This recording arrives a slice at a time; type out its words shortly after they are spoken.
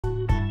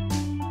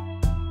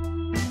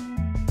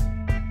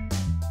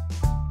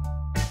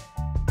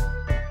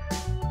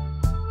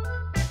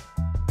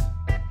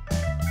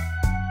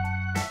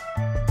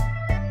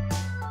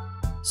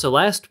So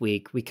last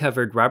week, we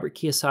covered Robert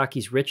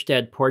Kiyosaki's Rich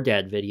Dad, Poor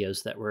Dad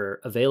videos that were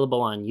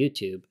available on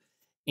YouTube.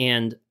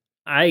 And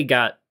I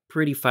got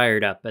pretty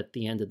fired up at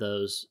the end of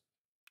those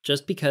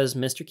just because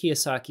Mr.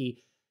 Kiyosaki,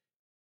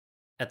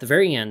 at the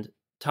very end,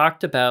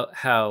 talked about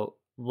how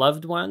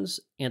loved ones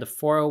and a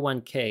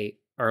 401k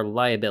are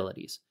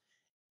liabilities.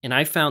 And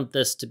I found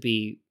this to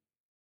be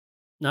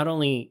not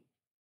only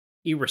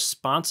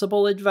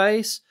irresponsible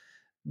advice,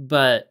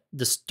 but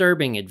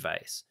disturbing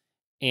advice.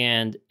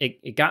 And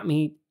it got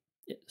me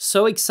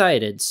so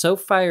excited, so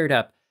fired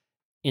up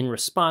in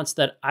response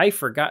that I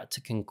forgot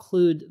to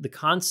conclude the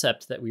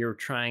concept that we were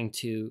trying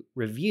to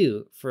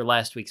review for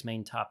last week's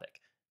main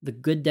topic, the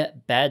good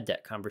debt, bad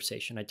debt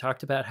conversation. I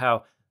talked about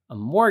how a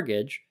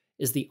mortgage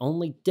is the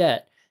only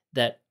debt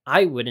that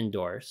I would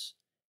endorse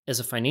as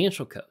a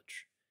financial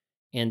coach.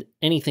 And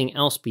anything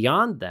else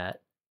beyond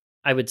that,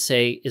 I would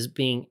say, is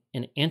being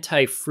an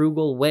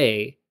anti-frugal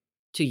way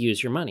to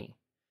use your money.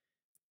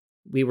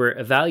 We were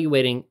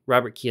evaluating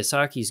Robert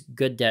Kiyosaki's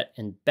good debt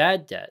and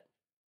bad debt.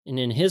 And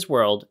in his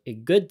world, a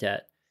good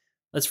debt,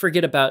 let's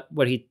forget about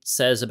what he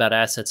says about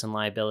assets and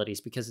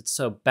liabilities because it's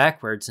so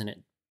backwards and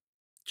it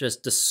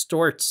just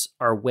distorts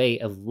our way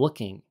of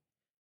looking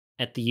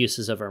at the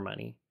uses of our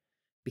money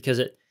because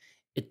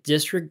it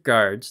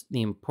disregards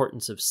the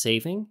importance of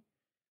saving.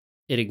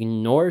 It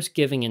ignores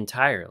giving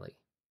entirely.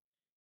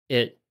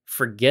 It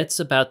forgets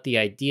about the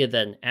idea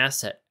that an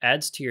asset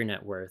adds to your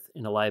net worth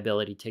and a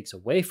liability takes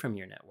away from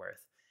your net worth.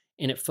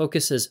 And it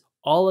focuses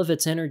all of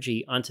its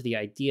energy onto the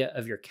idea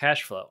of your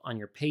cash flow, on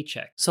your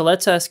paycheck. So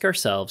let's ask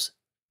ourselves,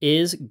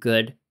 is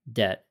good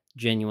debt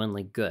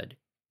genuinely good?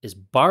 Is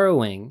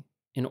borrowing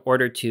in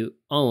order to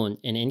own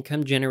an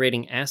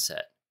income-generating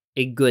asset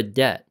a good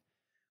debt?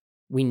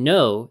 We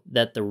know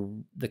that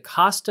the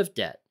cost of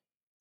debt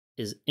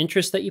is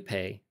interest that you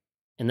pay,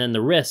 and then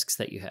the risks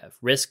that you have,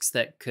 risks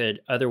that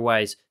could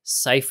otherwise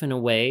siphon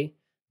away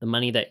the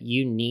money that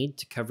you need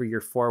to cover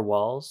your four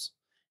walls,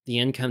 the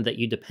income that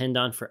you depend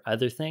on for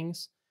other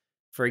things.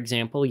 For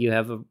example, you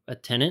have a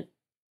tenant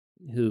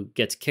who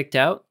gets kicked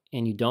out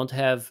and you don't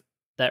have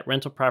that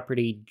rental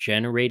property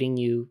generating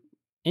you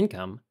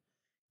income.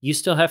 You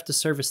still have to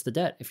service the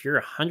debt. If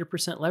you're 100%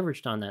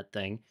 leveraged on that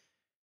thing,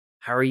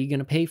 how are you going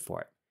to pay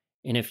for it?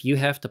 And if you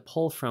have to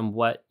pull from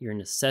what your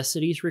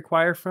necessities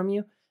require from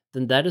you,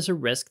 then that is a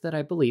risk that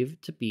I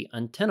believe to be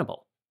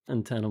untenable.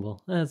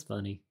 Untenable. That's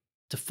funny.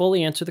 To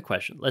fully answer the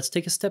question, let's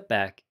take a step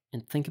back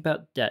and think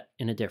about debt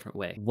in a different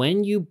way.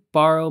 When you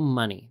borrow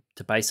money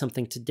to buy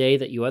something today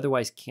that you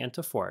otherwise can't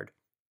afford,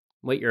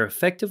 what you're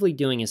effectively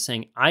doing is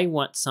saying, I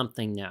want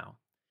something now.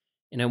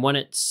 And I want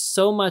it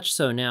so much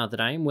so now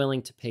that I am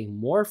willing to pay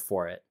more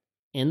for it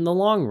in the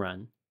long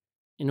run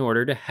in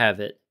order to have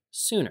it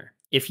sooner.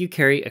 If you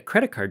carry a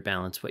credit card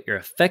balance, what you're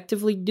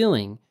effectively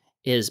doing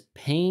is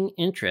paying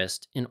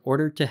interest in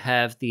order to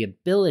have the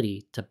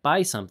ability to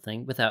buy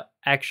something without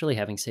actually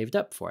having saved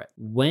up for it.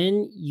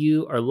 When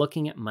you are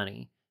looking at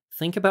money,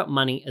 think about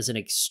money as an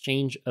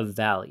exchange of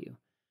value.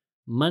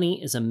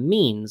 Money is a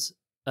means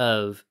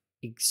of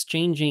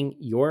exchanging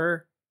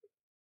your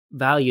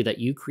value that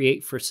you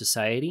create for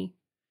society.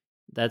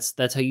 That's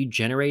how you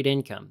generate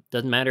income.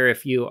 Doesn't matter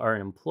if you are an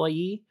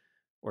employee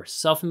or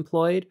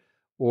self-employed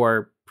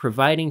or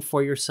providing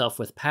for yourself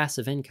with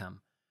passive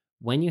income.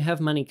 When you have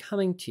money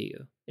coming to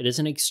you, it is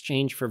an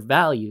exchange for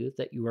value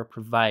that you are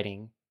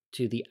providing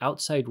to the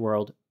outside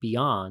world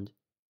beyond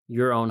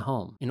your own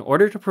home. In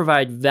order to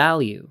provide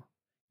value,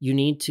 you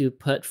need to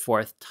put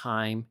forth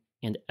time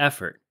and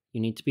effort.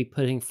 You need to be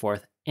putting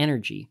forth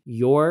energy.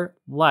 Your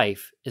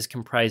life is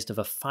comprised of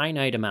a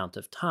finite amount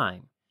of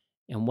time.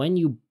 And when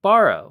you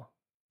borrow,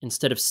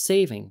 instead of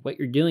saving, what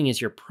you're doing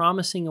is you're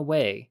promising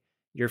away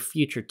your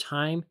future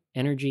time,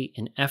 energy,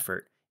 and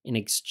effort in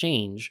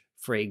exchange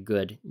for a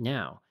good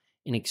now,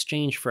 in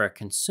exchange for a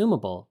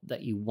consumable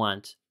that you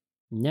want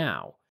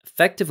now.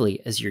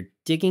 Effectively, as you're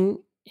digging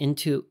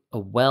into a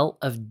well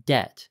of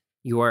debt,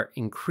 you are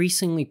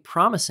increasingly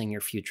promising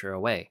your future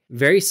away.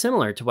 Very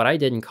similar to what I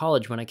did in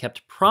college when I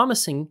kept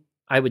promising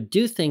I would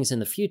do things in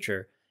the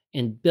future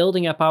and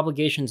building up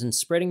obligations and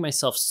spreading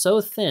myself so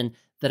thin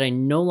that I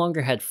no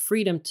longer had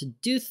freedom to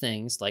do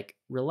things like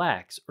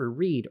relax or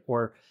read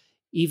or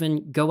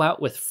even go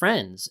out with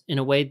friends in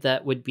a way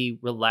that would be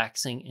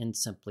relaxing and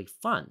simply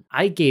fun.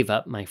 I gave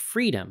up my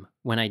freedom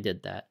when I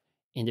did that.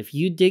 And if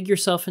you dig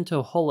yourself into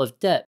a hole of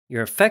debt,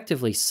 you're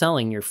effectively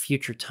selling your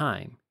future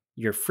time,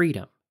 your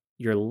freedom,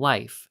 your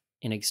life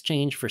in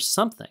exchange for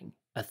something,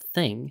 a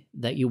thing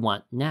that you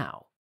want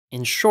now.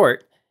 In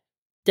short,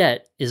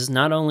 debt is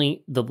not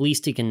only the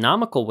least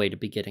economical way to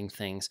be getting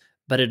things,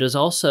 but it is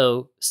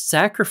also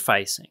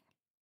sacrificing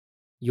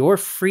your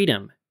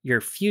freedom,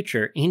 your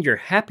future, and your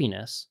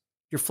happiness,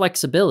 your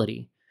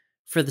flexibility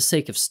for the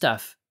sake of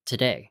stuff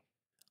today.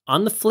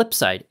 On the flip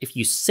side, if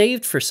you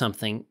saved for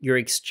something, you're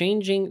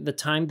exchanging the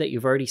time that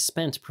you've already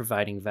spent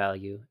providing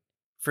value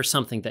for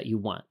something that you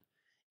want.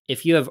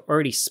 If you have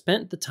already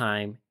spent the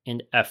time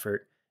and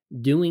effort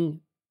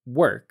doing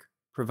work,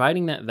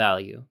 providing that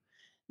value,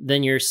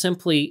 then you're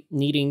simply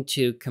needing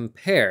to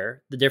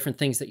compare the different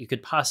things that you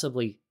could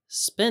possibly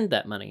spend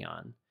that money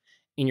on.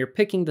 And you're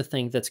picking the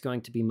thing that's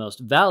going to be most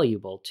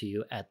valuable to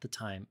you at the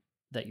time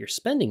that you're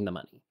spending the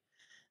money.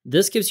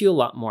 This gives you a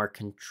lot more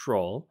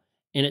control,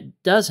 and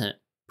it doesn't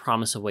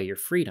promise away your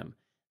freedom.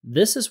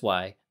 This is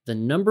why the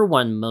number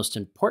one most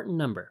important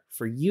number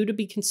for you to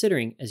be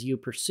considering as you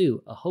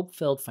pursue a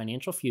hope-filled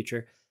financial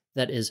future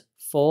that is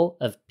full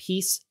of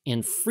peace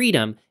and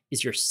freedom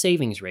is your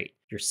savings rate.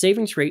 Your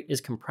savings rate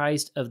is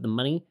comprised of the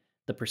money,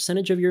 the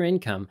percentage of your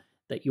income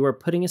that you are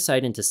putting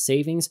aside into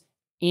savings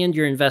and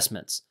your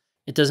investments.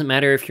 It doesn't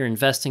matter if you're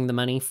investing the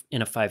money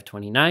in a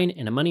 529,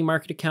 in a money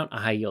market account, a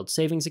high yield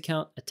savings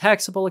account, a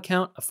taxable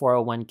account, a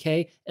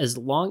 401k, as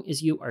long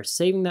as you are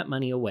saving that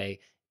money away,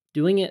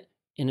 doing it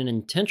in an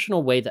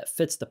intentional way that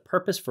fits the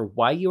purpose for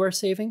why you are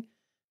saving,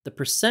 the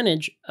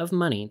percentage of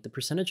money, the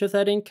percentage of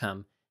that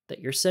income that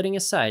you're setting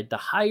aside, the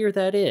higher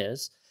that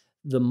is,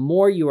 the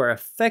more you are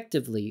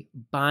effectively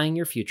buying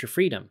your future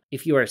freedom.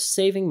 If you are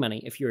saving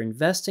money, if you're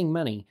investing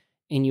money,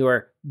 and you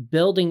are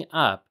building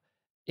up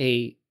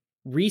a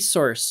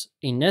resource,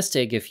 a nest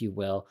egg, if you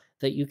will,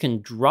 that you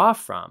can draw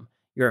from,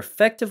 you're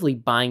effectively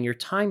buying your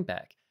time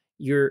back.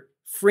 You're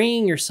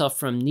freeing yourself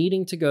from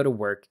needing to go to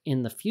work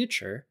in the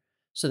future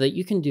so that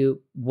you can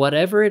do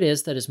whatever it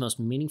is that is most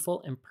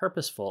meaningful and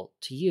purposeful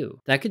to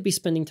you. That could be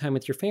spending time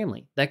with your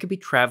family. That could be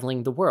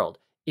traveling the world.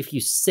 If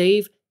you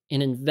save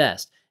and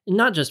invest, and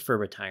not just for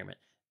retirement,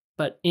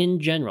 but in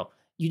general,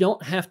 you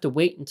don't have to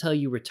wait until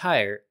you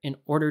retire in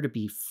order to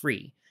be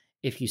free.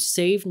 If you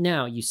save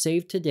now, you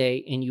save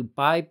today, and you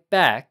buy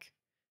back,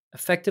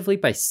 effectively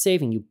by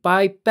saving, you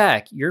buy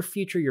back your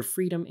future, your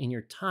freedom, and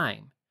your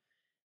time,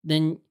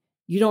 then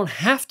you don't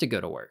have to go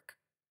to work.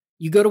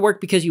 You go to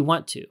work because you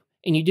want to,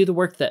 and you do the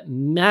work that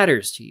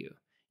matters to you.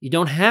 You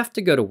don't have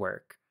to go to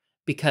work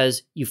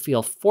because you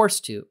feel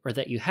forced to, or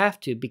that you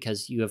have to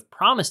because you have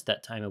promised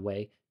that time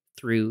away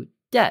through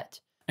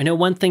debt. I know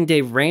one thing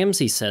Dave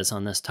Ramsey says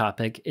on this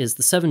topic is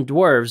the seven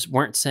dwarves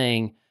weren't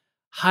saying,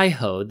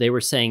 hi-ho, they were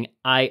saying,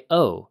 I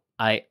owe,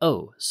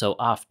 so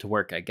off to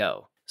work I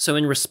go. So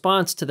in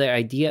response to the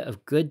idea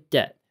of good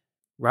debt,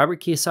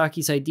 Robert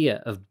Kiyosaki's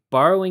idea of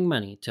borrowing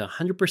money to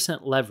 100%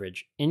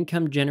 leverage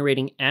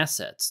income-generating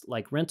assets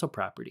like rental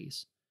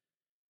properties,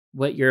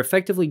 what you're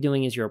effectively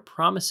doing is you're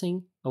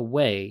promising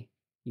away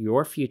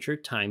your future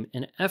time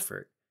and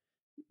effort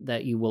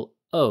that you will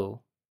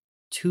owe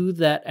to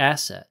that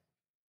asset.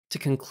 To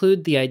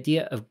conclude the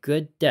idea of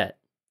good debt,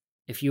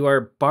 if you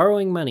are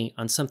borrowing money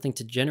on something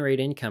to generate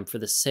income for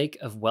the sake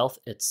of wealth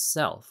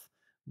itself,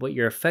 what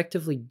you're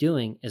effectively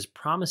doing is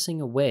promising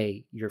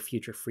away your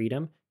future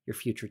freedom, your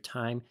future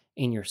time,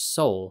 and your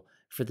soul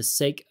for the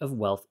sake of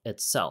wealth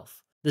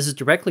itself. This is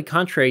directly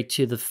contrary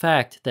to the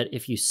fact that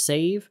if you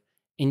save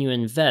and you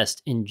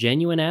invest in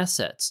genuine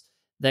assets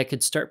that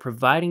could start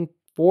providing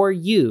for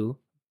you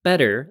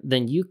better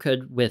than you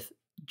could with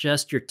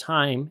just your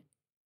time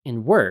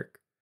and work,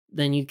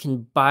 then you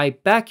can buy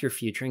back your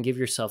future and give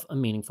yourself a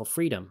meaningful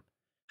freedom.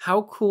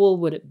 How cool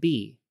would it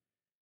be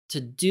to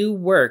do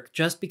work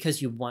just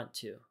because you want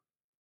to?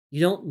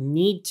 You don't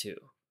need to.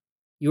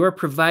 You are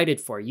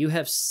provided for. You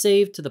have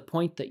saved to the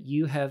point that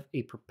you have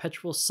a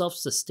perpetual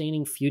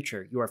self-sustaining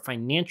future. You are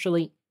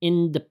financially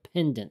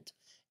independent.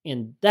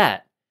 And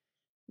that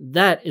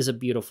is a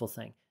beautiful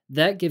thing.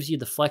 That gives you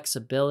the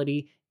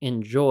flexibility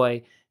and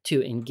joy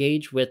to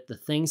engage with the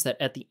things that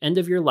at the end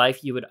of your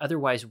life you would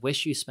otherwise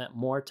wish you spent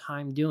more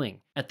time doing.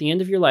 At the end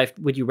of your life,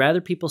 would you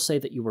rather people say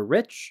that you were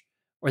rich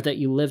or that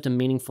you lived a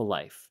meaningful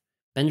life?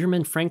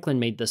 Benjamin Franklin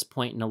made this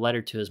point in a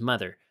letter to his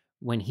mother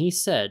when he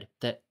said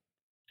that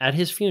at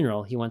his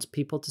funeral, he wants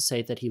people to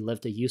say that he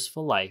lived a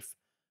useful life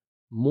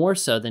more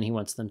so than he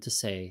wants them to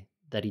say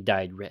that he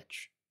died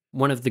rich.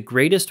 One of the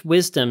greatest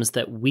wisdoms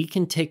that we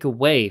can take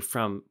away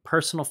from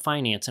personal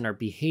finance and our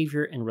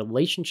behavior and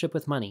relationship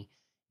with money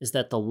is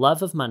that the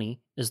love of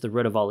money is the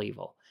root of all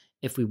evil.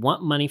 If we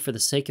want money for the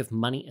sake of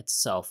money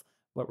itself,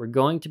 what we're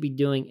going to be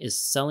doing is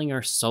selling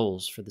our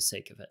souls for the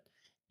sake of it.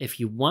 If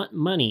you want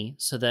money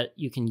so that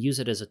you can use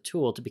it as a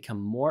tool to become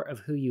more of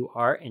who you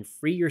are and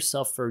free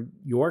yourself for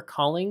your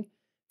calling,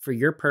 for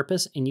your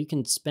purpose, and you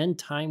can spend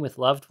time with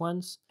loved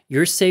ones,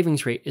 your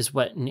savings rate is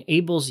what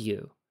enables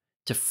you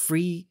to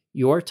free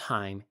your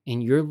time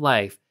and your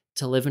life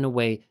to live in a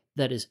way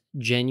that is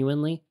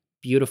genuinely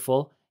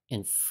beautiful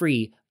and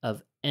free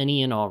of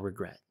any and all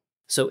regret.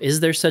 So is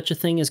there such a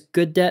thing as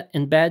good debt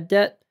and bad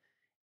debt?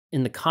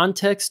 In the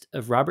context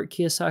of Robert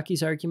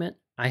Kiyosaki's argument,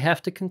 I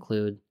have to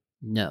conclude,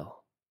 no.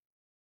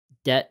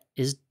 Debt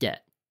is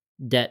debt.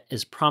 Debt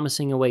is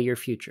promising away your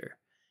future.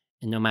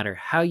 And no matter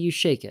how you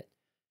shake it,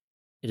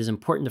 it is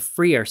important to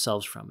free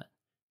ourselves from it.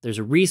 There's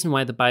a reason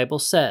why the Bible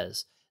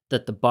says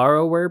that the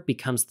borrower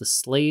becomes the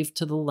slave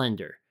to the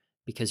lender,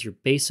 because you're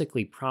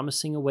basically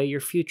promising away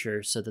your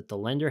future so that the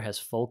lender has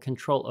full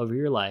control over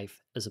your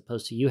life as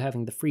opposed to you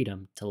having the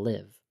freedom to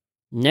live.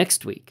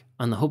 Next week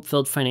on the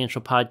HopeFilled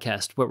Financial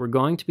Podcast, what we're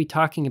going to be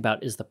talking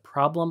about is the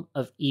problem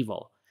of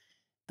evil.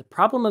 The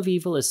problem of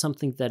evil is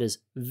something that is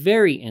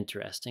very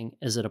interesting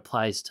as it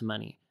applies to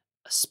money,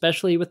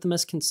 especially with the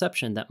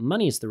misconception that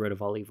money is the root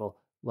of all evil,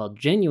 while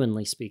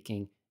genuinely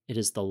speaking, It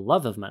is the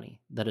love of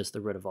money that is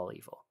the root of all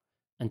evil.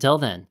 Until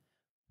then,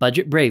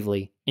 budget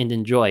bravely and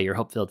enjoy your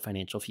hope-filled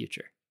financial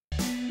future.